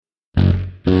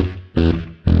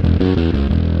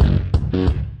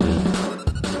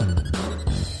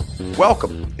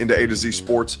Welcome into A to Z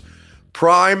Sports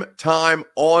Prime Time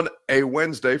on a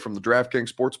Wednesday from the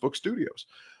DraftKings Sportsbook Studios.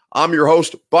 I'm your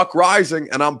host, Buck Rising,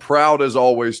 and I'm proud as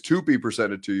always to be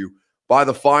presented to you by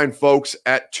the fine folks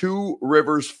at Two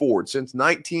Rivers Ford. Since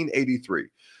 1983,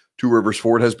 Two Rivers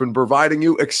Ford has been providing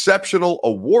you exceptional,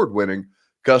 award-winning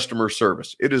customer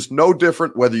service. It is no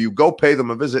different whether you go pay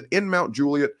them a visit in Mount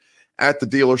Juliet at the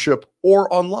dealership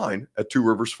or online at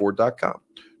tworiversford.com.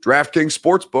 DraftKings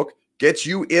Sportsbook gets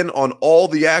you in on all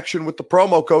the action with the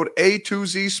promo code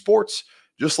A2Z Sports,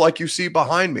 just like you see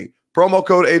behind me. Promo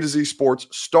code A2Z Sports.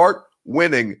 Start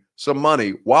winning some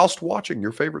money whilst watching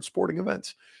your favorite sporting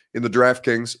events in the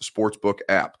DraftKings Sportsbook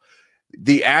app.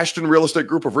 The Ashton Real Estate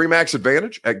Group of RE/MAX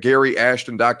Advantage at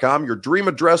GaryAshton.com. Your dream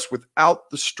address without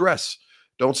the stress.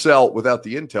 Don't sell without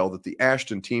the intel that the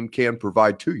Ashton team can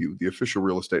provide to you, the official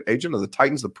real estate agent of the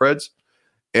Titans, the Preds,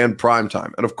 and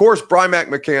PRIMETIME. And of course, Brymac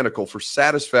Mechanical for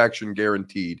satisfaction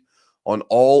guaranteed on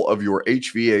all of your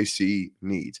HVAC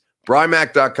needs.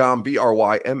 Brymac.com,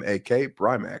 B-R-Y-M-A-K,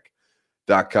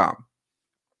 Brymac.com.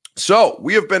 So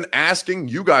we have been asking,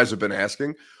 you guys have been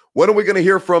asking, when are we going to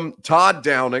hear from Todd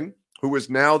Downing, who is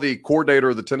now the coordinator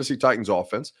of the Tennessee Titans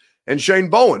offense, and Shane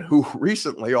Bowen, who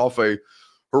recently, off a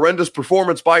horrendous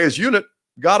performance by his unit,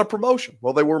 got a promotion.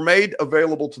 Well, they were made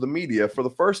available to the media for the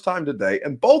first time today,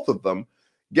 and both of them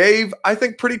gave, I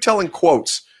think, pretty telling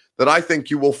quotes that I think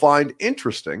you will find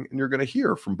interesting, and you're going to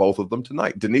hear from both of them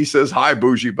tonight. Denise says, hi,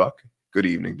 Bougie Buck. Good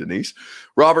evening, Denise.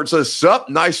 Robert says, sup,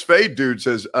 nice fade, dude.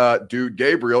 Says, dude,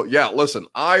 Gabriel. Yeah, listen,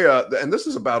 and this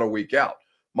is about a week out.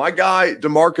 My guy,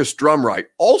 DeMarcus Drumright,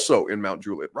 also in Mount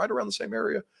Juliet, right around the same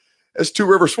area as Two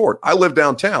Rivers Ford. I live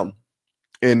downtown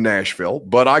in Nashville,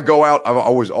 but I go out. I've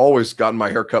always gotten my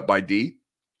hair cut by D,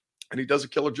 and he does a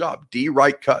killer job. D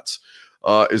Right Cuts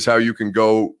is how you can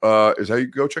go.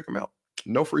 Check him out.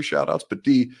 No free shout outs, but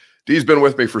D's been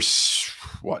with me for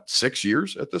 6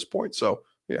 years at this point. So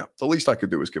yeah, the least I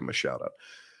could do is give him a shout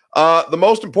out. The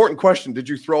most important question: did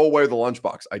you throw away the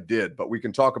lunchbox? I did, but we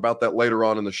can talk about that later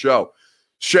on in the show.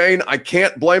 Shane, I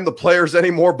can't blame the players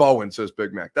anymore. Bowen, says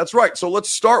Big Mac. That's right. So let's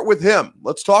start with him.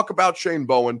 Let's talk about Shane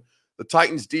Bowen, the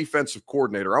Titans defensive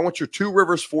coordinator. I want your Two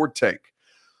Rivers Ford take.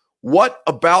 What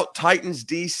about Titans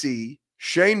DC,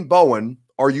 Shane Bowen,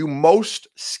 are you most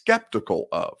skeptical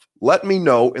of? Let me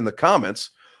know in the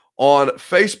comments on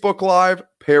Facebook Live,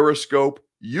 Periscope,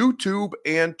 YouTube,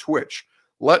 and Twitch.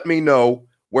 Let me know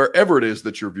wherever it is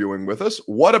that you're viewing with us.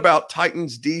 What about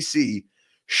Titans DC,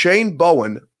 Shane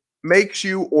Bowen, makes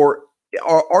you, or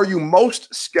are you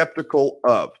most skeptical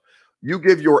of? You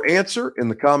give your answer in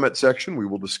the comment section. We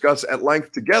will discuss at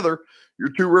length together your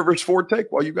Two Rivers Ford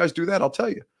take. While you guys do that, I'll tell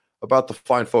you about the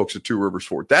fine folks at Two Rivers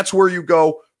Ford. That's where you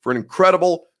go for an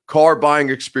incredible car buying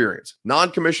experience.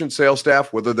 Non-commissioned sales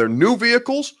staff, whether they're new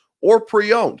vehicles or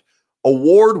pre-owned.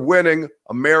 Award-winning,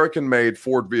 American-made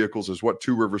Ford vehicles is what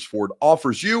Two Rivers Ford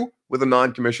offers you, with a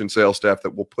non-commissioned sales staff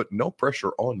that will put no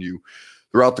pressure on you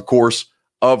throughout the course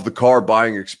of the car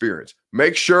buying experience.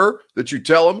 Make sure that you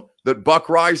tell them that Buck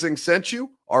Rising sent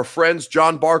you. Our friends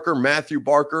John Barker, Matthew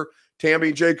Barker,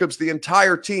 Tammy Jacobs, the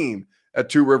entire team at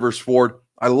Two Rivers Ford.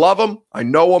 I love them. I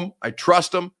know them. I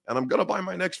trust them. And I'm going to buy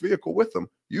my next vehicle with them.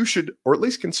 You should, or at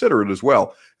least consider it as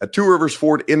well, at Two Rivers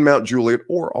Ford in Mount Juliet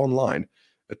or online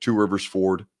at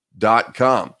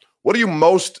tworiversford.com. What are you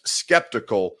most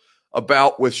skeptical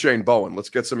about with Shane Bowen? Let's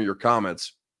get some of your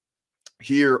comments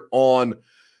here on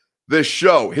this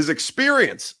show. His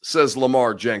experience, says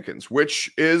Lamar Jenkins,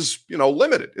 which is,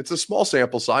 limited. It's a small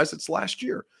sample size. It's last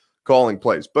year calling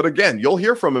plays. But again, you'll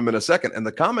hear from him in a second. And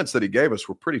the comments that he gave us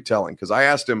were pretty telling, because I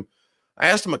asked him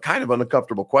a kind of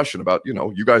uncomfortable question about,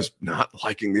 you guys not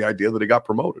liking the idea that he got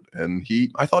promoted. And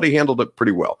I thought he handled it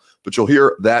pretty well. But you'll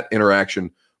hear that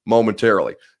interaction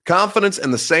momentarily. Confidence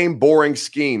in the same boring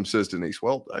scheme, says Denise.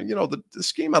 Well, the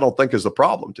scheme I don't think is the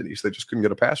problem, Denise. They just couldn't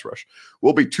get a pass rush.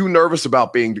 We'll be too nervous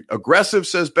about being aggressive,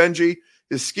 says Benji.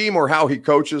 His scheme or how he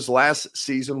coaches last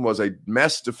season was a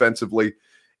mess defensively.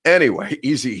 Anyway,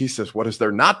 easy. He says, what is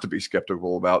there not to be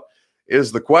skeptical about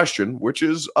is the question, which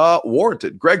is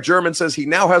warranted. Greg German says he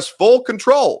now has full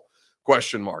control, ?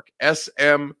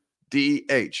 SMDH.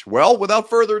 Well, without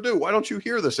further ado, why don't you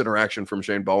hear this interaction from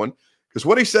Shane Bowen? Because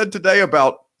what he said today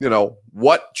about,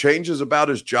 what changes about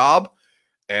his job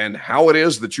and how it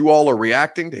is that you all are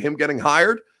reacting to him getting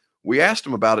hired, we asked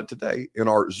him about it today in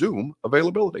our Zoom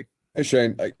availability. Hey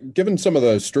Shane, given some of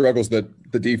the struggles that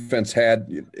the defense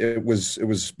had, it was,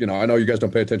 I know you guys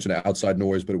don't pay attention to outside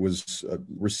noise, but it was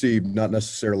received not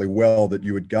necessarily well that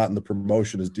you had gotten the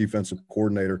promotion as defensive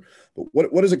coordinator. But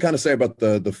what does it kind of say about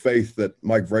the faith that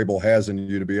Mike Vrabel has in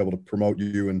you to be able to promote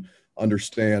you and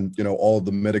understand, all of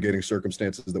the mitigating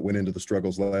circumstances that went into the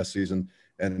struggles last season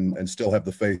and still have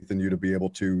the faith in you to be able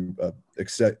to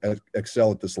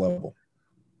excel at this level?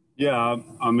 Yeah,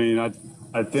 I mean,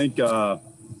 I think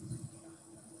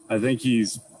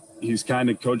he's kind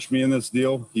of coached me in this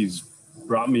deal. He's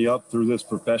brought me up through this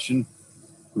profession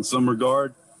in some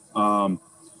regard. I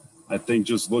think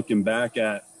just looking back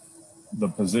at the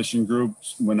position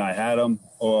groups when I had them,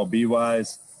 OLB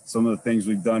wise, some of the things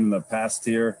we've done in the past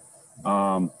here,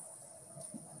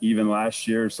 even last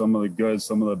year, some of the good,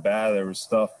 some of the bad, there was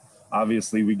stuff.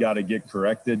 Obviously, we got to get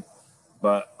corrected.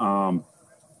 But, I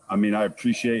mean, I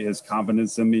appreciate his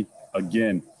confidence in me.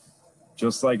 Again,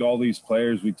 just like all these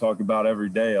players we talk about every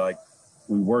day, like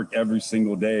we work every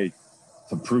single day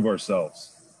to prove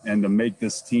ourselves and to make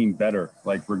this team better.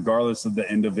 Like regardless of the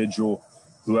individual,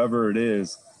 whoever it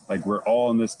is, like we're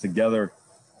all in this together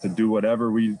to do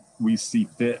whatever we see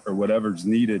fit or whatever's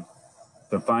needed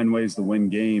to find ways to win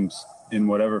games in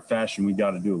whatever fashion we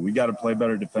got to do. We got to play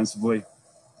better defensively.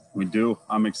 We do.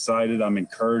 I'm excited. I'm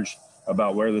encouraged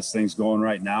about where this thing's going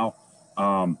right now.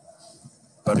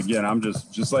 But again, I'm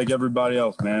just like everybody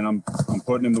else, man. I'm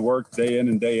putting in the work day in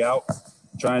and day out,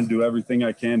 trying to do everything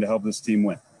I can to help this team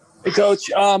win. Hey, Coach,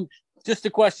 just a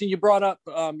question. You brought up,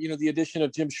 the addition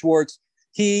of Jim Schwartz.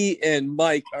 He and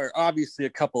Mike are obviously a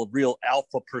couple of real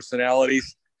alpha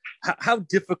personalities. How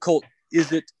difficult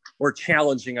is it, or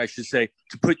challenging, I should say,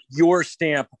 to put your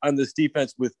stamp on this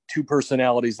defense with two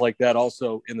personalities like that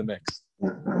also in the mix?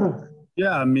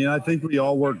 Yeah, I mean, I think we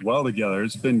all work well together.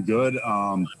 It's been good.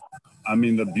 I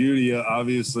mean, the beauty,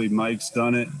 obviously, Mike's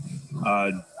done it.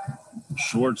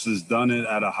 Schwartz has done it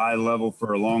at a high level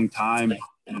for a long time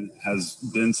and has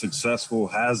been successful.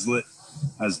 Hazlitt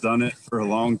has done it for a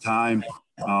long time.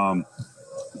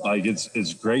 Like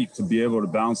it's great to be able to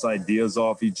bounce ideas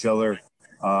off each other.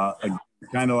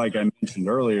 Kind of like I mentioned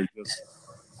earlier, just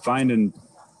finding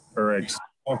or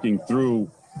walking through,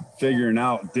 figuring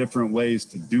out different ways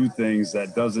to do things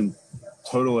that doesn't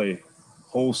totally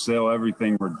wholesale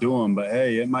everything we're doing, but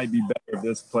hey, it might be better if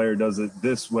this player does it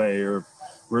this way, or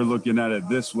we're looking at it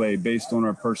this way based on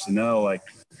our personnel. Like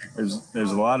there's a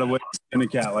lot of ways to skin a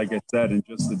cat, like I said, and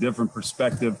just a different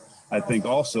perspective. I think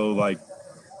also, like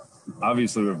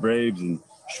obviously with Braves and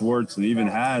Schwartz and even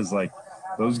like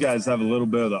those guys have a little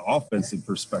bit of the offensive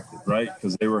perspective, right?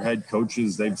 Because they were head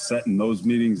coaches, they've sat in those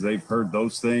meetings, they've heard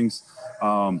those things.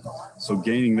 So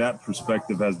gaining that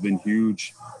perspective has been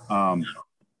huge.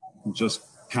 Just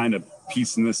kind of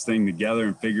piecing this thing together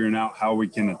and figuring out how we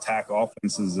can attack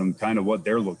offenses and kind of what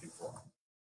they're looking for.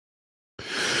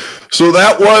 So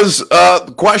that was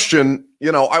the question.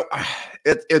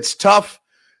 It's tough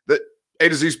that A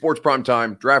to Z Sports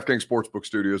Primetime, DraftKings Sportsbook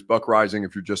Studios, Buck Rising,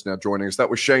 if you're just now joining us.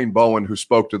 That was Shane Bowen who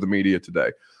spoke to the media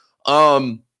today.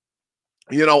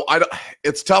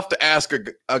 It's tough to ask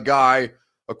a guy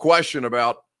a question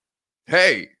about,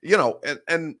 hey,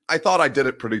 and I thought I did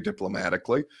it pretty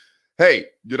diplomatically. Hey,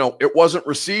 it wasn't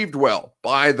received well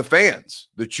by the fans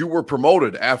that you were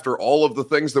promoted after all of the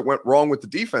things that went wrong with the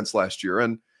defense last year.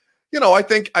 And, I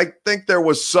think there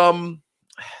was some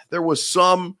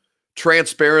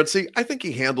transparency. I think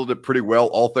he handled it pretty well,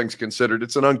 all things considered.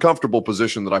 It's an uncomfortable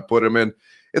position that I put him in.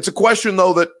 It's a question,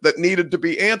 though, that needed to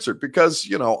be answered because,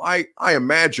 I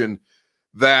imagine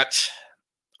that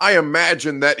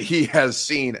he has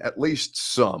seen at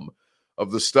least some of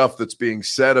the stuff that's being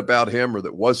said about him or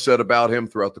that was said about him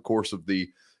throughout the course of the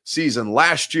season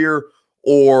last year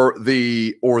or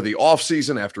the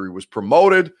offseason after he was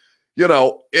promoted.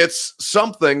 It's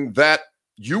something that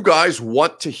you guys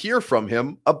want to hear from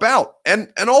him about.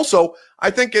 And also, I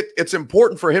think it's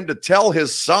important for him to tell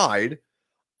his side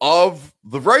of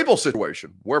the Vrabel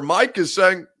situation where Mike is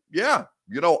saying, yeah,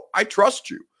 I trust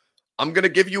you. I'm going to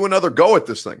give you another go at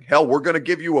this thing. Hell, we're going to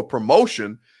give you a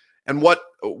promotion. And what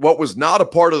was not a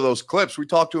part of those clips, we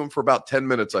talked to him for about 10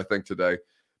 minutes, I think, today,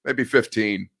 maybe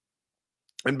 15.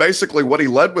 And basically what he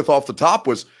led with off the top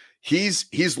was he's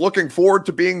looking forward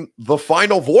to being the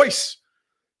final voice.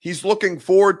 He's looking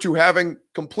forward to having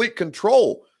complete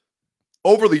control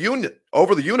over the unit,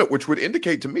 which would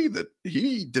indicate to me that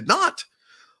he did not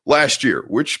last year,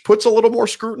 which puts a little more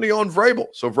scrutiny on Vrabel.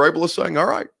 So Vrabel is saying, all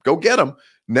right, go get him.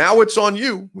 Now it's on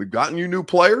you. We've gotten you new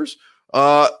players.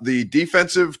 The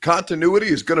defensive continuity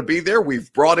is going to be there.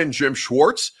 We've brought in Jim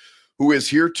Schwartz, who is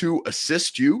here to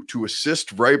assist you, to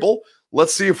assist Vrabel.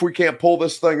 Let's see if we can't pull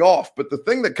this thing off. But the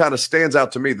thing that kind of stands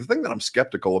out to me, the thing that I'm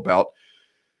skeptical about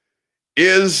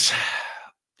is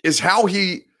how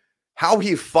he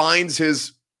finds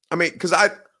his, I mean, because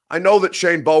I know that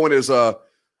Shane Bowen is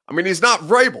he's not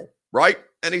Vrabel, right?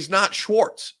 And he's not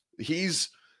Schwartz. He's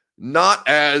not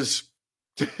as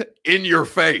in your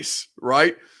face,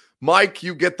 right? Mike,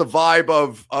 you get the vibe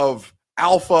of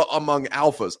alpha among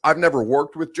alphas. I've never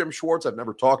worked with Jim Schwartz. I've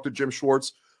never talked to Jim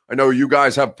Schwartz. I know you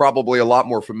guys have probably a lot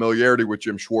more familiarity with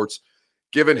Jim Schwartz,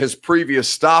 given his previous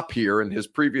stop here and his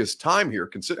previous time here.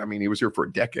 He was here for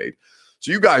a decade.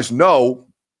 So you guys know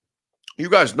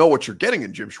what you're getting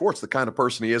in Jim Schwartz, the kind of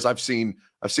person he is. I've seen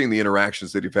the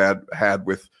interactions that he's had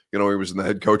with, he was the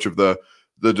head coach of the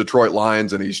Detroit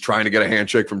Lions, and he's trying to get a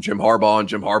handshake from Jim Harbaugh, and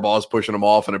Jim Harbaugh is pushing him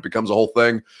off, and it becomes a whole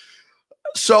thing.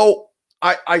 So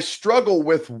I struggle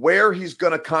with where he's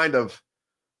going to kind of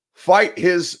fight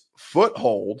his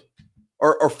foothold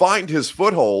or find his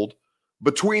foothold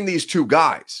between these two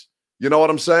guys. You know what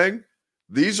I'm saying?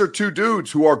 These are two dudes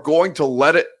who are going to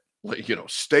let it,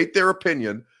 state their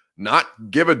opinion, not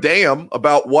give a damn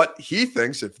about what he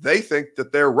thinks if they think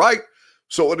that they're right.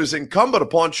 So it is incumbent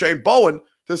upon Shane Bowen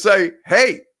to say,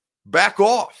 hey, back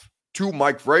off, to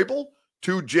Mike Vrabel,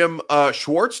 to Jim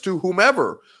Schwartz, to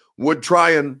whomever would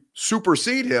try and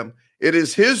supersede him. It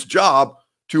is his job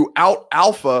to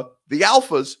out-alpha the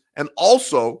alphas and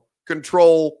also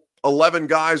control 11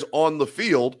 guys on the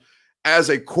field as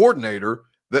a coordinator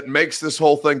that makes this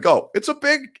whole thing go. It's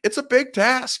a big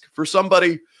task for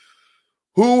somebody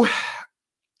who,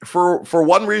 for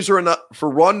one reason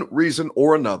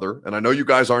or another, and I know you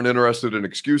guys aren't interested in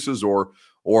excuses or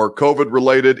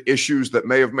COVID-related issues that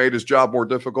may have made his job more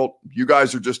difficult. You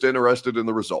guys are just interested in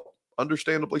the result,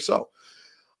 understandably so.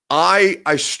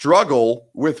 I struggle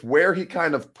with where he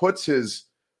kind of puts his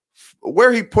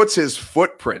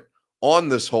footprint on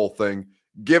this whole thing,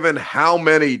 given how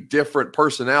many different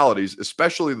personalities,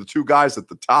 especially the two guys at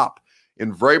the top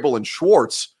in Vrabel and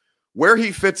Schwartz, where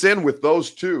he fits in with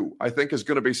those two, I think is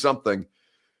going to be something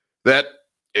that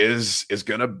is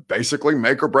going to basically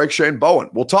make or break Shane Bowen.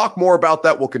 We'll talk more about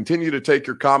that. We'll continue to take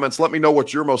your comments. Let me know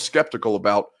what you're most skeptical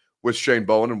about with Shane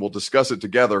Bowen, and we'll discuss it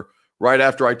together right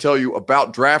after I tell you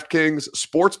about DraftKings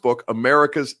Sportsbook,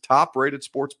 America's top-rated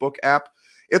sportsbook app.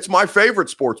 It's my favorite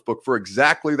sportsbook for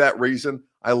exactly that reason.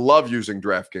 I love using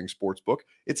DraftKings Sportsbook.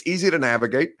 It's easy to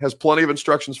navigate, has plenty of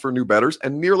instructions for new bettors,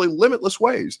 and nearly limitless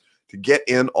ways to get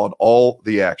in on all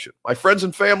the action. My friends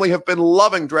and family have been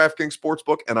loving DraftKings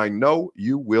Sportsbook, and I know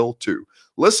you will too.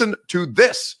 Listen to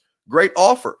this great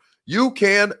offer. You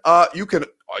can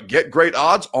get great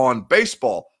odds on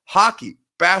baseball, hockey,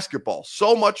 basketball,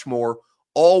 so much more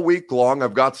all week long.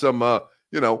 I've got some, I've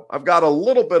got a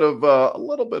little bit of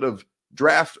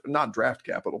not draft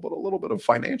capital, but a little bit of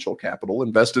financial capital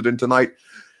invested in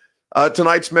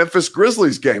tonight's Memphis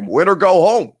Grizzlies game. Win or go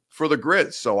home for the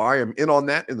Grizz. So I am in on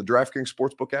that in the DraftKings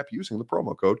Sportsbook app using the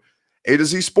promo code A to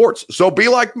Z Sports. So be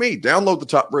like me. Download the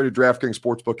top-rated DraftKings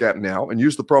Sportsbook app now and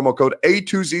use the promo code A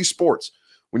to Z Sports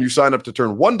when you sign up to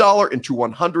turn $1 into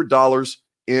 $100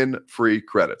 in free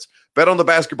credits. Bet on the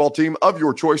basketball team of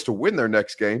your choice to win their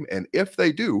next game, and if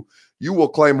they do, you will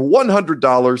claim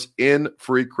 $100 in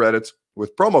free credits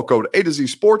with promo code A to Z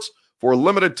Sports for a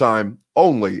limited time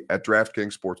only at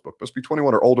DraftKings Sportsbook. Must be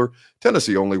 21 or older.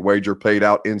 Tennessee only. Wager paid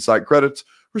out in site credits.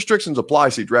 Restrictions apply.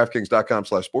 See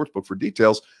DraftKings.com/sportsbook for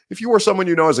details. If you or someone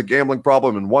you know has a gambling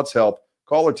problem and wants help,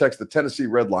 call or text the Tennessee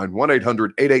Red Line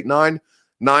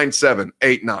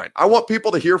 1-800-889-9789. I want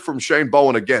people to hear from Shane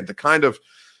Bowen again, to kind of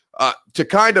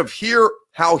hear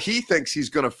how he thinks he's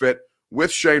going to fit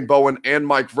with Shane Bowen and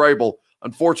Mike Vrabel.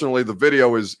 Unfortunately, the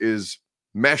video is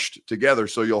meshed together,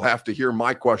 so you'll have to hear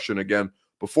my question again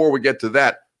before we get to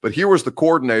that. But here was the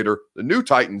coordinator, the new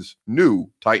Titans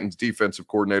defensive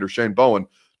coordinator, Shane Bowen,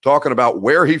 talking about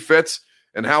where he fits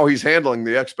and how he's handling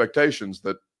the expectations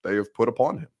that they have put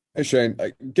upon him. Hey, Shane,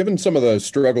 given some of the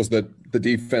struggles that the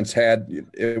defense had,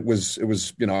 it was,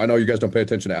 I know you guys don't pay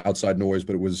attention to outside noise,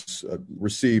 but it was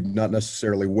received not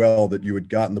necessarily well that you had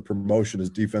gotten the promotion as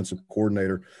defensive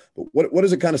coordinator. But what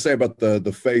does it kind of say about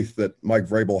the faith that Mike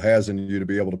Vrabel has in you to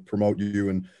be able to promote you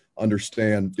and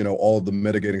understand, all of the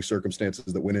mitigating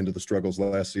circumstances that went into the struggles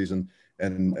last season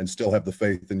and still have the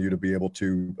faith in you to be able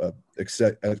to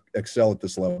excel at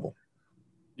this level?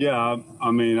 Yeah,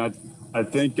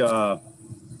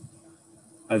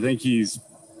 I think he's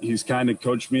kind of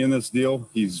coached me in this deal.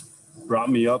 He's brought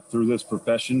me up through this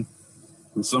profession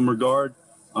in some regard.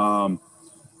 I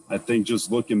think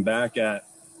just looking back at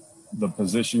the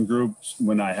position groups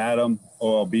when I had them,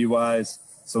 OLB-wise,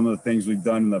 some of the things we've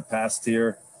done in the past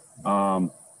here,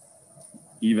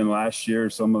 even last year,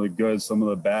 some of the good, some of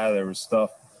the bad. There was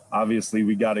stuff, obviously,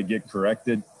 we got to get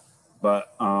corrected.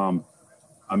 But,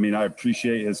 I mean, I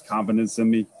appreciate his confidence in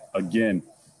me. Again,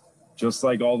 just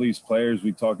like all these players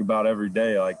we talk about every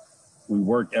day, like we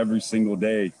work every single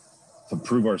day to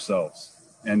prove ourselves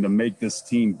and to make this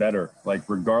team better. Like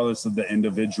regardless of the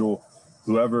individual,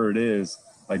 whoever it is,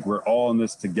 like we're all in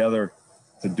this together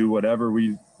to do whatever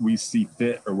we see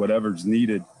fit or whatever's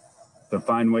needed to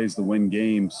find ways to win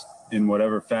games in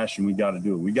whatever fashion we got to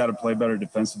do. We got to play better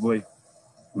defensively.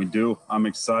 We do. I'm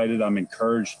excited. I'm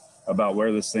encouraged about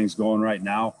where this thing's going right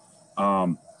now.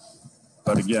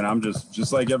 But again, I'm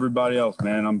just like everybody else,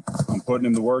 man. I'm putting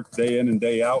in the work day in and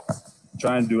day out,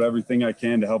 trying to do everything I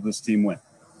can to help this team win.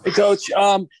 Hey, Coach,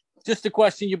 just a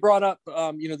question. You brought up,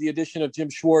 the addition of Jim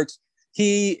Schwartz.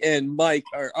 He and Mike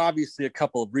are obviously a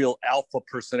couple of real alpha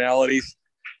personalities.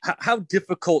 How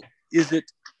difficult is it,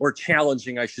 or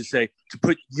challenging, I should say, to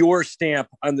put your stamp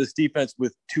on this defense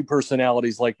with two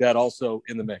personalities like that also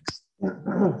in the mix?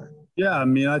 Yeah, I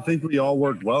mean, I think we all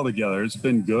worked well together. It's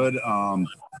been good.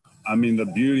 I mean, the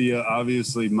beauty,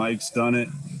 obviously, Mike's done it.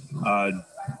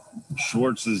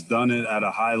 Schwartz has done it at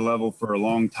a high level for a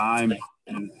long time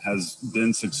and has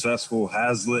been successful.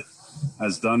 Hazlitt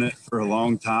has done it for a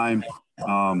long time.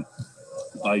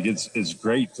 Like it's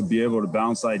great to be able to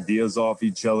bounce ideas off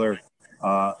each other.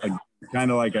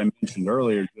 Kind of like I mentioned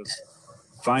earlier, just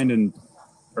finding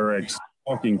or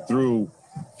walking through,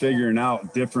 figuring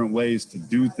out different ways to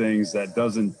do things that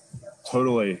doesn't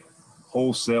totally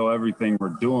wholesale everything we're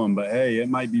doing, but hey, it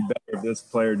might be better if this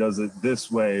player does it this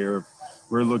way, or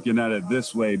we're looking at it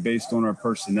this way based on our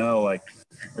personnel. Like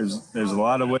there's a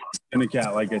lot of ways to skin a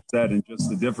cat, like I said, and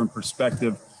just a different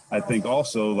perspective. I think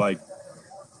also, like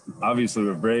obviously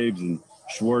with Braves and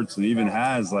Schwartz and even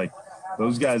like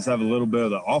those guys have a little bit of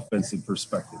the offensive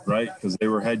perspective, right? Because they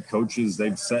were head coaches,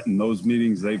 they've sat in those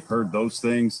meetings, they've heard those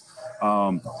things.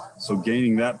 So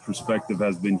gaining that perspective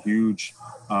has been huge.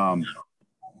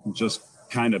 Just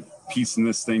kind of piecing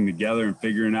this thing together and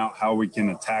figuring out how we can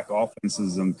attack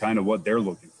offenses and kind of what they're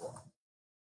looking for.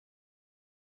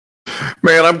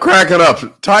 Man, I'm cracking up.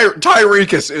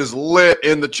 Tyrekus is lit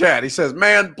in the chat. He says,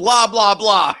 man, blah, blah,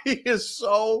 blah. He is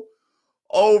so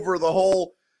over the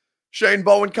whole Shane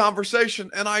Bowen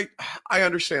conversation. And I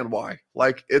understand why.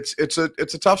 Like it's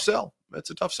a tough sell.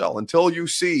 It's a tough sell until you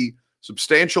see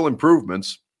substantial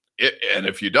improvements. And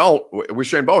if you don't, with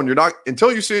Shane Bowen,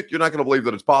 until you see it, you're not going to believe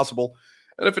that it's possible.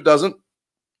 And if it doesn't,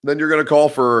 then you're going to call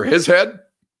for his head,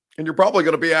 and you're probably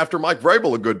going to be after Mike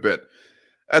Vrabel a good bit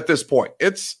at this point.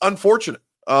 It's unfortunate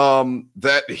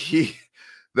that he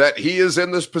is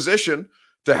in this position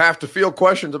to have to field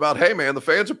questions about, hey, man, the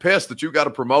fans are pissed that you got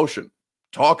a promotion.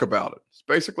 Talk about it. It's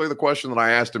basically the question that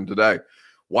I asked him today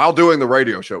while doing the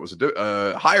radio show. It was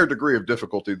a higher degree of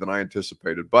difficulty than I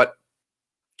anticipated, but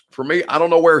for me, I don't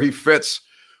know where he fits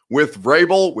with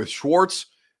Vrabel, with Schwartz,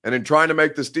 and in trying to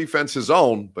make this defense his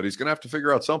own, but he's going to have to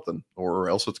figure out something or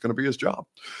else it's going to be his job.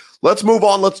 Let's move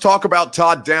on. Let's talk about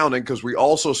Todd Downing because we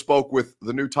also spoke with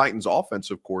the new Titans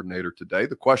offensive coordinator today.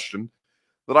 The question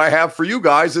that I have for you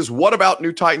guys is, what about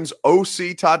new Titans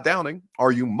OC Todd Downing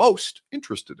are you most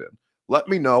interested in? Let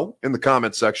me know in the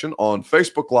comment section on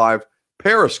Facebook Live,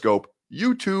 Periscope,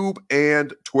 YouTube,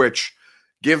 and Twitch.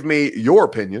 Give me your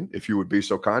opinion, if you would be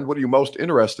so kind. What are you most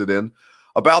interested in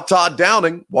about Todd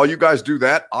Downing? While you guys do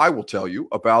that, I will tell you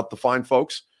about the fine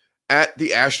folks at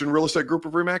the Ashton Real Estate Group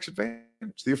of RE/MAX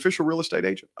Advantage, the official real estate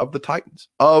agent of the Titans,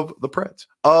 of the Preds,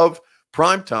 of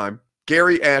PRIMETIME.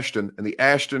 Gary Ashton and the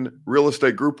Ashton Real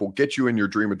Estate Group will get you in your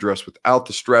dream address without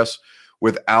the stress,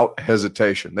 without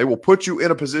hesitation. They will put you in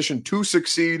a position to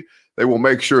succeed. They will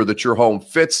make sure that your home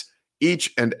fits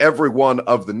each and every one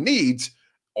of the needs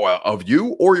of you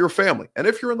or your family. And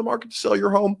if you're in the market to sell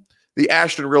your home, the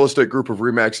Ashton Real Estate Group of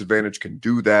RE/MAX Advantage can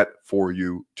do that for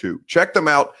you too. Check them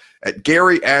out at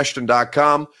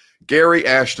GaryAshton.com. Gary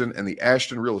Ashton and the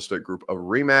Ashton Real Estate Group of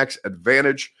RE/MAX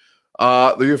Advantage,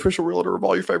 the official realtor of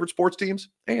all your favorite sports teams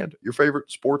and your favorite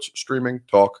sports streaming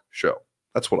talk show.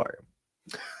 That's what I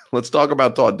am. Let's talk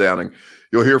about Todd Downing.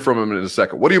 You'll hear from him in a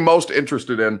second. What are you most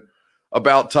interested in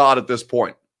about Todd at this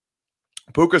point?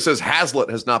 Puka says Hazlitt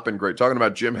has not been great. Talking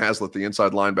about Jim Hazlitt, the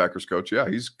inside linebackers coach. Yeah,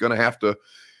 he's going to have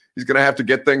to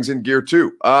get things in gear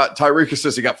too. Tyrekus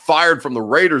says he got fired from the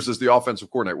Raiders as the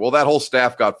offensive coordinator. Well, that whole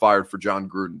staff got fired for John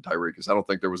Gruden, Tyrekus. I don't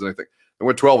think there was anything. They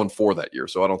went 12-4 that year,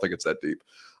 so I don't think it's that deep.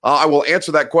 I will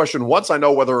answer that question once I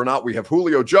know whether or not we have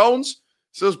Julio Jones,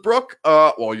 says Brooke.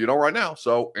 Well, you know right now,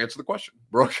 so answer the question.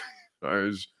 Brooke,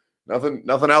 there's nothing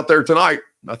out there tonight.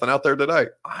 Nothing out there today.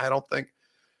 I don't think.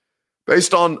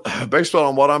 Based on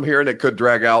what I'm hearing, it could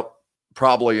drag out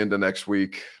probably into next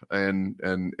week, and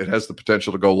it has the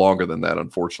potential to go longer than that,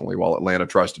 unfortunately, while Atlanta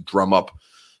tries to drum up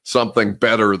something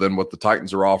better than what the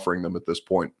Titans are offering them at this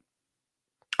point.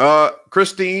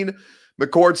 Christine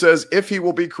McCord says, if he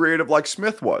will be creative like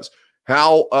Smith was,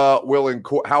 how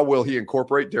will he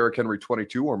incorporate Derrick Henry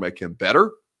 22 or make him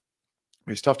better?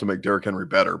 It's tough to make Derrick Henry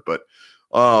better, but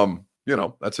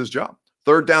that's his job.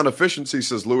 Third down efficiency,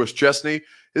 says Lewis Chesney,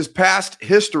 his past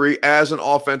history as an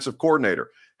offensive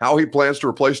coordinator, how he plans to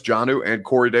replace Jonnu and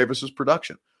Corey Davis's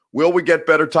production. Will we get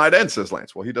better tight ends, says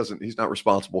Lance. Well, he's not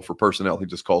responsible for personnel. He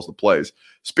just calls the plays.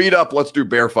 Speed up. Let's do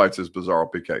bear fights, says Bizarro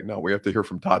PK. No, we have to hear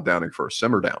from Todd Downing first.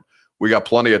 Simmer down. We got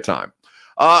plenty of time.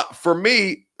 For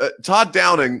me, Todd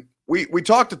Downing, we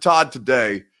talked to Todd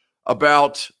today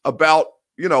about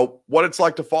what it's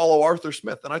like to follow Arthur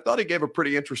Smith. And I thought he gave a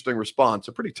pretty interesting response,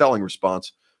 a pretty telling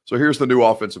response. So here's the new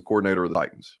offensive coordinator of the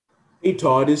Titans. Hey,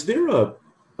 Todd, is there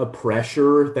a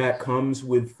pressure that comes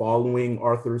with following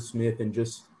Arthur Smith and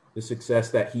just the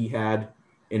success that he had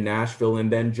in Nashville?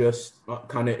 And then just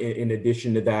kind of in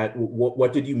addition to that,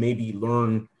 what did you maybe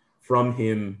learn from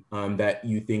him that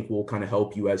you think will kind of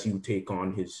help you as you take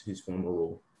on his former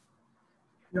role?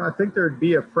 I think there'd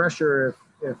be a pressure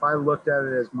if I looked at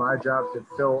it as my job to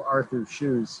fill Arthur's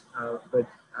shoes. But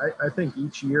I think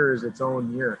each year is its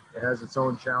own year. It has its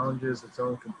own challenges, its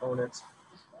own components,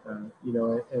 and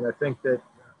I think that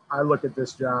I look at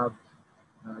this job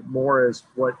more as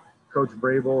what Coach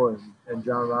Brable and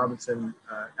John Robinson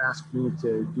asked me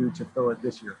to do to fill it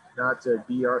this year, not to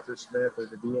be Arthur Smith or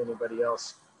to be anybody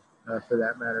else for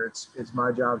that matter. It's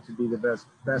my job to be the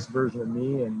best version of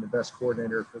me and the best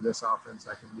coordinator for this offense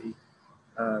I can be.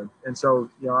 And so,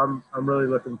 I'm really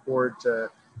looking forward to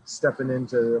stepping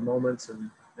into the moments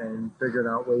and figuring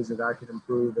out ways that I can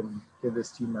improve and give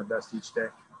this team my best each day.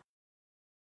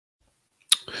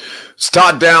 It's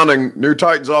Todd Downing, new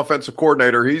Titans offensive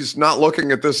coordinator. He's not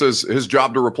looking at this as his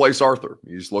job to replace Arthur.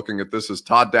 He's looking at this as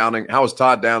Todd Downing. How is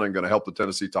Todd Downing going to help the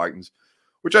Tennessee Titans?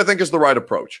 Which I think is the right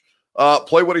approach.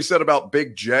 Play what he said about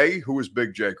Big J. Who is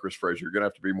Big J, Chris Frazier? You're going to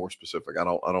have to be more specific. I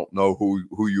don't know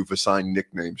who you've assigned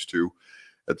nicknames to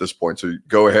at this point. So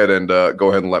go ahead and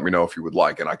let me know if you would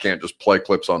like. And I can't just play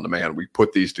clips on demand. We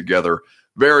put these together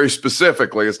very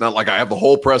specifically. It's not like I have the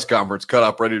whole press conference cut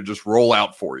up ready to just roll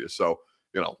out for you. So,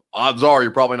 odds are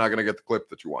you're probably not going to get the clip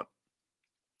that you want.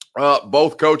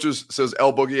 Both coaches, says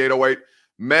L Boogie 808.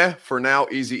 Meh for now.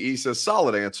 Easy E says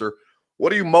solid answer.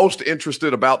 What are you most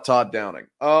interested about Todd Downing?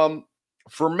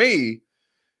 For me,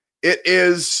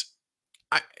 it's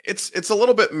a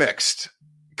little bit mixed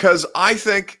because I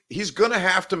think he's going to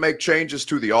have to make changes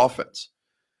to the offense.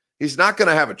 He's not going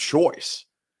to have a choice.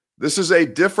 This is a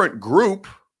different group,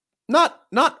 not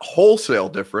wholesale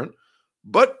different,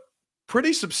 but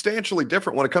pretty substantially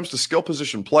different when it comes to skill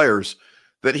position players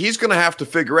that he's going to have to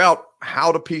figure out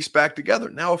how to piece back together.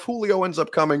 Now, if Julio ends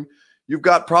up coming, you've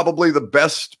got probably the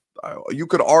best. You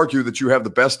could argue that you have the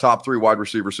best top three wide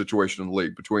receiver situation in the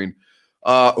league between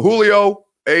Julio,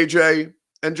 AJ,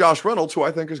 and Josh Reynolds, who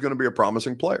I think is going to be a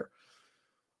promising player.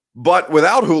 But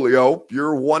without Julio,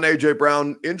 you're one AJ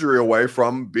Brown injury away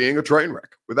from being a train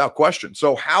wreck, without question.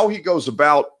 So how he goes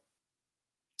about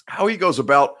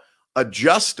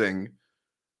adjusting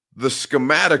the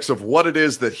schematics of what it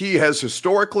is that he has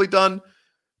historically done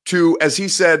to, as he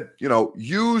said,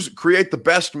 create the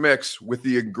best mix with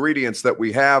the ingredients that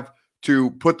we have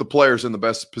to put the players in the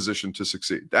best position to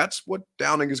succeed. That's what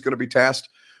Downing is going to be tasked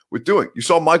with doing. You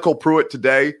saw Michael Pruitt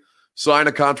today sign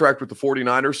a contract with the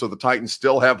 49ers, so the Titans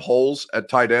still have holes at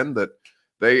tight end that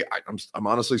I'm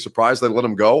honestly surprised they let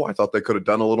him go. I thought they could have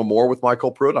done a little more with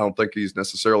Michael Pruitt. I don't think he's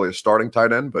necessarily a starting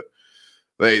tight end, but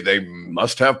they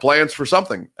must have plans for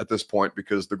something at this point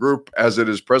because the group, as it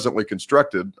is presently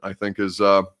constructed, I think is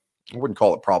I wouldn't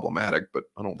call it problematic, but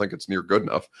I don't think it's near good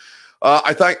enough.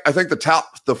 I think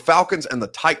the Falcons and the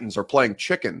Titans are playing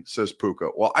chicken, says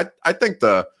Puka. Well, I think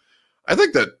that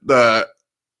the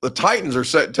Titans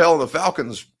are telling the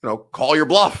Falcons, call your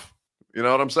bluff. You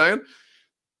know what I'm saying?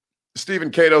 Stephen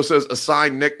Cato says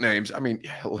assign nicknames. I mean,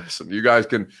 listen, you guys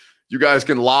can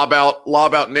lob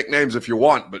out nicknames if you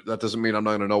want, but that doesn't mean I'm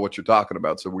not going to know what you're talking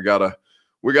about. So we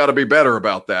gotta be better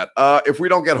about that. If we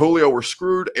don't get Julio, we're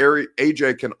screwed.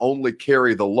 AJ can only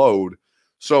carry the load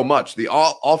so much. The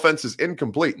offense is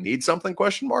incomplete. Need something? ?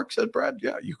 Said Brad.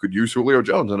 Yeah, you could use Julio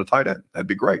Jones in a tight end. That'd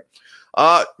be great.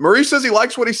 Maurice says he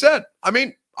likes what he said. I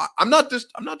mean, I'm not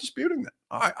disputing that.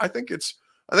 I think it's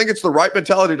the right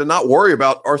mentality to not worry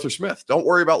about Arthur Smith. Don't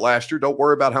worry about last year. Don't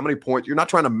worry about how many points. You're not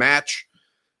trying to match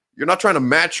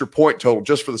your point total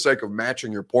just for the sake of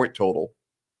matching your point total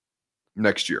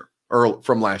next year or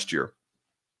from last year.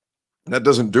 That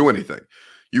doesn't do anything.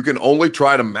 You can only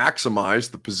try to maximize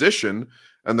the position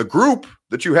and the group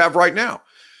that you have right now.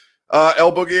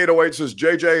 El Boogie 808 says,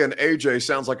 JJ and AJ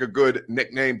sounds like a good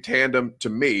nickname tandem to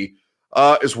me.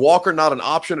 Is Walker not an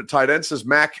option at tight end, says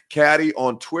Mac Caddy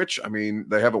on Twitch? I mean,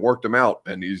 they haven't worked him out,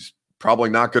 and he's probably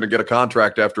not going to get a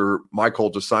contract after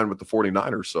Michael just signed with the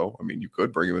 49ers. So, I mean, you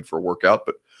could bring him in for a workout,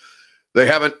 but they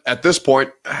haven't, at this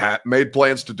point, made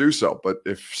plans to do so. But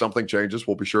if something changes,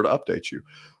 we'll be sure to update you.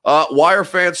 Why are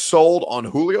fans sold on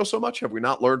Julio so much? Have we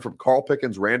not learned from Carl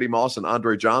Pickens, Randy Moss, and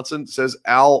Andre Johnson? Says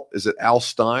Al, is it Al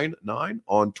Stein 9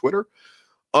 on Twitter?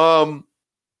 I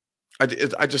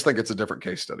just think it's a different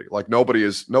case study. Like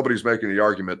nobody's making the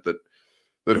argument that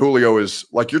Julio is,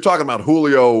 like, you're talking about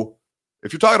Julio.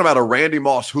 If you're talking about a Randy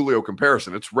Moss Julio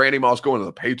comparison, it's Randy Moss going to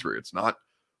the Patriots, not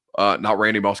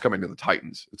Randy Moss coming to the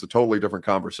Titans. It's a totally different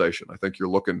conversation. I think you're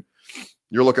looking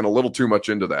a little too much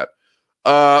into that.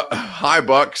 Hi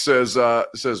Buck, says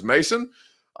Mason.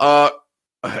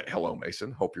 Hello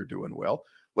Mason. Hope you're doing well.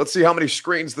 Let's see how many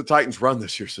screens the Titans run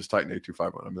this year, says Titan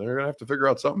 8251. I mean, they're gonna have to figure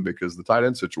out something because the tight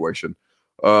end situation,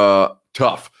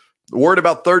 tough. Worried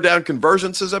about third down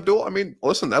conversion, says Abdul. I mean,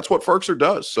 listen, that's what Ferkser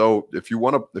does. So if you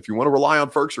want to rely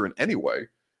on Ferkser in any way,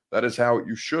 that is how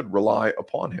you should rely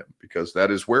upon him, because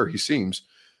that is where he seems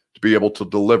to be able to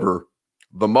deliver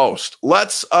the most.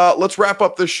 Let's wrap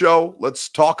up this show. Let's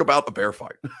talk about the bear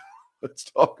fight. Let's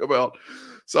talk about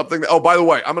something. By the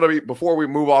way, before we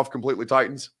move off completely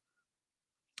Titans,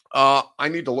 I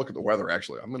need to look at the weather.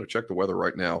 Actually, I'm going to check the weather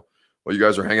right now while you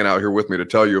guys are hanging out here with me to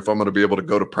tell you if I'm going to be able to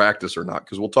go to practice or not,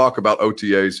 because we'll talk about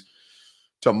OTAs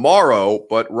tomorrow.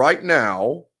 But right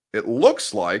now, it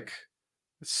looks like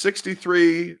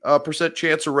 63%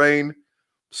 chance of rain,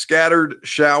 scattered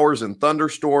showers and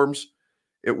thunderstorms.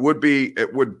 It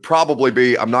would probably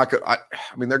be, I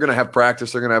mean, they're going to have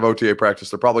practice. They're going to have OTA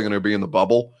practice. They're probably going to be in the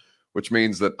bubble, which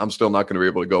means that I'm still not going to be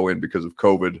able to go in because of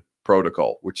COVID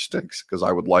protocol, which stinks because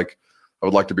I would like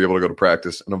to be able to go to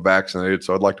practice, and I'm vaccinated,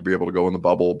 so I'd like to be able to go in the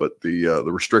bubble, but the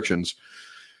restrictions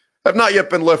have not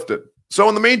yet been lifted. So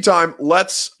in the meantime,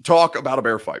 let's talk about a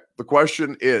bear fight. The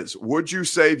question is, would you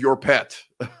save your pet?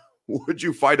 Would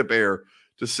you fight a bear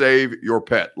to save your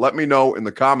pet? Let me know in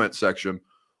the comment section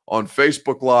on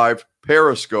Facebook Live,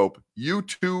 Periscope,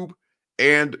 YouTube,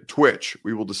 and Twitch.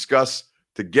 We will discuss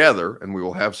together, and we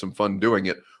will have some fun doing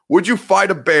it. Would you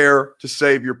fight a bear to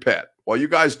save your pet? While you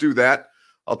guys do that,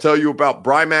 I'll tell you about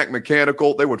Brymac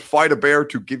Mechanical. They would fight a bear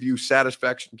to give you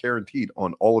satisfaction guaranteed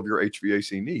on all of your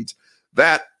HVAC needs.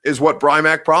 That is what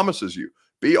Brymac promises you.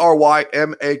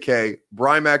 BRYMAK,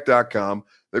 Brymac.com.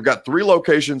 They've got 3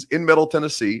 locations in Middle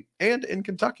Tennessee and in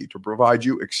Kentucky to provide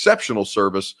you exceptional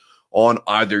service on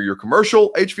either your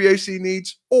commercial HVAC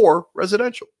needs or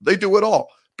residential. They do it all.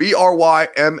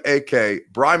 BRYMAK,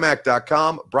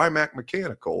 Brymac.com, Brymac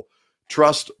Mechanical.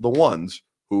 Trust the ones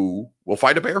who will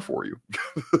fight a bear for you.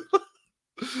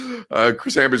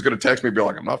 Chris Hamby's going to text me and be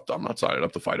like, I'm not signing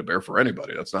up to fight a bear for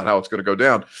anybody. That's not how it's going to go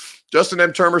down. Justin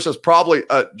M. Turner says probably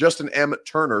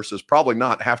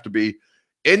not have to be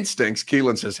instincts.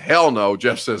 Keelan says, hell no.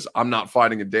 Jeff says, I'm not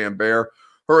fighting a damn bear.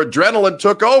 Her adrenaline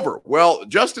took over. Well,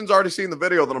 Justin's already seen the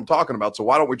video that I'm talking about, so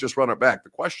why don't we just run it back? The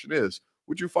question is,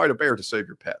 would you fight a bear to save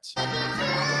your pets?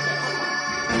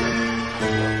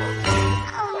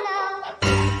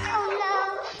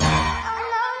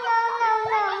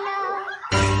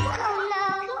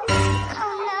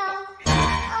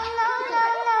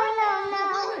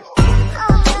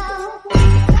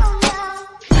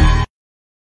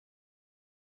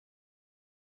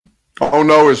 Oh,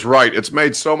 no is right. It's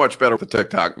made so much better with the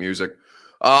TikTok music.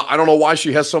 I don't know why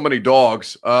she has so many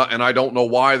dogs, and I don't know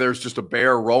why there's just a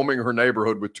bear roaming her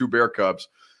neighborhood with 2 bear cubs.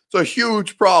 It's a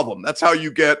huge problem. That's how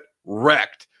you get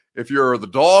wrecked. If you're the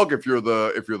dog, if you're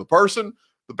the person,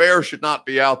 the bear should not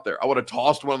be out there. I would have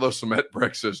tossed one of those cement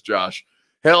bricks, says Josh.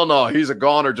 Hell no, he's a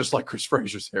goner, just like Chris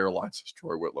Frazier's hairline, says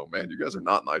Troy Whitlow. Man, you guys are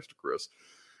not nice to Chris.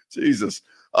 Jesus.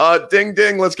 Ding,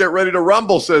 ding. Let's get ready to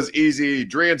rumble, says Easy.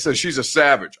 Drian says she's a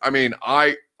savage. I mean,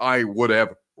 I would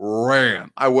have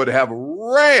ran. I would have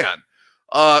ran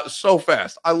so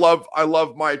fast. I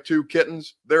love my 2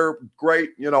 kittens. They're great.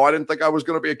 You know, I didn't think I was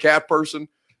going to be a cat person.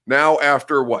 Now,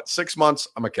 after 6 months,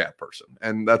 I'm a cat person,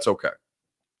 and that's okay.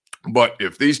 But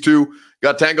if these 2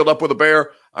 got tangled up with a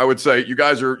bear, I would say you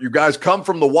guys come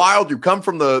from the wild. You come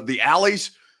from the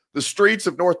alleys, the streets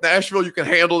of North Nashville. You can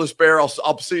handle this bear.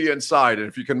 I'll see you inside. And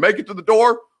if you can make it to the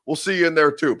door, we'll see you in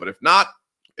there too. But if not,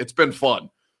 it's been fun.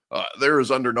 There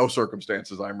is under no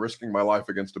circumstances I'm risking my life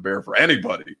against a bear for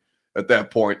anybody at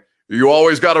that point. You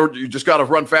just got to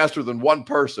run faster than one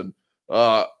person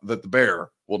that the bear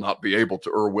will not be able to,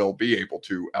 or will be able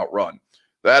to outrun.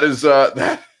 That is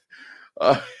that.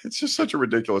 It's just such a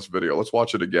ridiculous video. Let's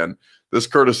watch it again. This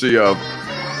courtesy of...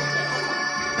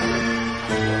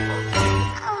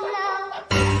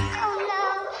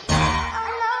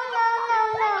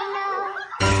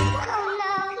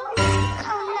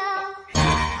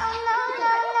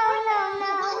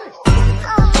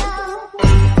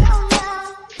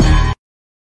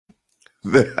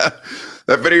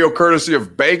 That video courtesy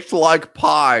of Baked Like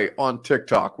Pie on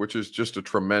TikTok, which is just a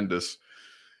tremendous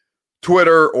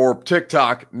Twitter or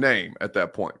TikTok name at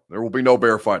that point. There will be no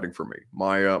bear fighting for me.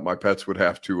 My pets would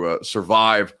have to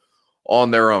survive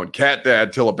on their own. Cat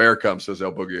dad till a bear comes, says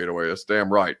El Boogie 808. That's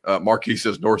damn right. Marquis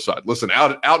says north side. Listen,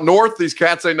 out north, these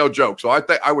cats ain't no joke. So I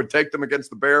think I would take them against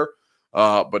the bear,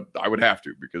 but I would have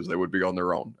to because they would be on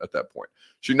their own at that point.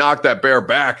 She knocked that bear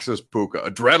back, says Puka.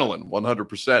 Adrenaline,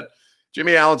 100%.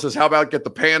 Jimmy Allen says, how about get the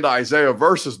panda Isaiah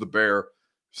versus the bear?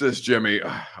 Says Jimmy.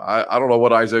 I don't know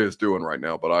what Isaiah is doing right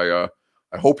now, but I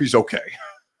hope he's okay.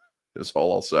 That's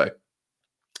all I'll say.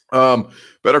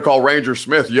 Better call Ranger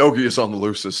Smith. Yogi is on the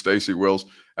loose, says Stacy Wills.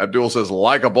 Abdul says,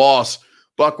 like a boss.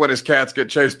 Buck when his cats get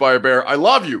chased by a bear. I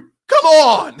love you. Come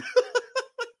on.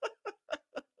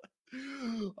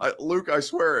 Luke, I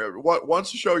swear,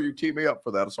 once a show you tee me up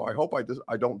for that, so I hope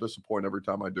I don't disappoint every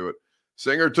time I do it.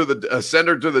 Send her to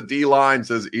the D line,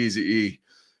 says Easy E.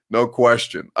 No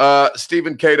question.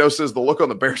 Stephen Cato says the look on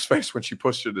the bear's face when she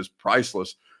pushed it is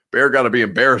priceless. Bear got to be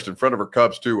embarrassed in front of her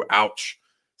cubs too. Ouch,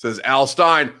 says Al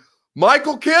Stein.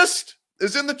 Michael Kist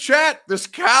is in the chat. This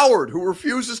coward who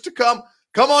refuses to come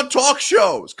on talk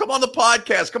shows, come on the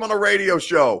podcast, come on a radio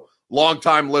show.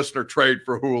 Longtime listener trade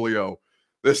for Julio.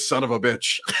 This son of a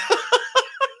bitch.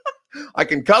 I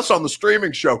can cuss on the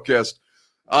streaming show, Kist.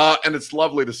 And it's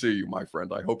lovely to see you, my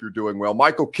friend. I hope you're doing well.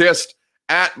 Michael Kist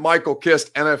at Michael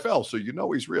Kist NFL. So you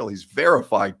know he's real. He's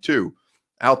verified, too,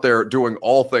 out there doing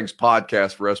all things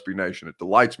podcast for SB Nation. It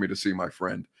delights me to see my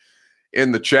friend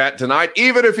in the chat tonight,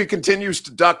 even if he continues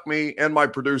to duck me and my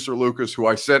producer, Lucas, who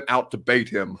I sent out to bait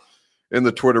him in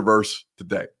the Twitterverse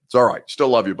today. It's all right. Still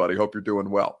love you, buddy. Hope you're doing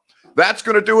well. That's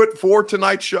going to do it for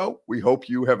tonight's show. We hope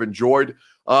you have enjoyed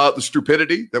the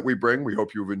stupidity that we bring. We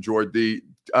hope you've enjoyed the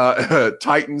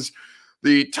Titans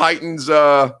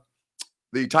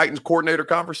coordinator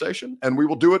conversation, and we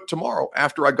will do it tomorrow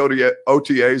after I go to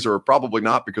OTAs, or probably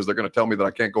not because they're going to tell me that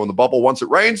I can't go in the bubble once it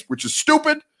rains, which is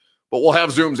stupid, but we'll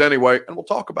have Zooms anyway, and we'll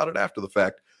talk about it after the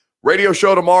fact. Radio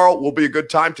show tomorrow will be a good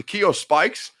time. Takeo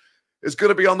Spikes is going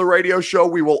to be on the radio show.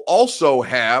 We will also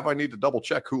have, I need to double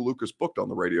check who Lucas booked on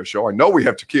the radio show. I know we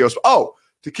have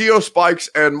Takeo Spikes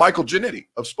and Michael Giannitti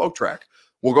of Spoke Track.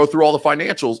 We'll go through all the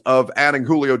financials of adding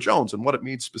Julio Jones and what it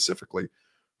means specifically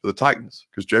for the Titans,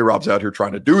 because J-Rob's out here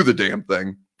trying to do the damn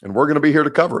thing, and we're going to be here to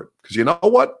cover it because you know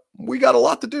what? We got a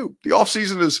lot to do. The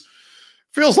offseason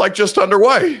feels like just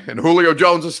underway, and Julio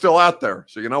Jones is still out there.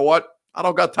 So you know what? I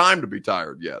don't got time to be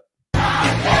tired yet. No!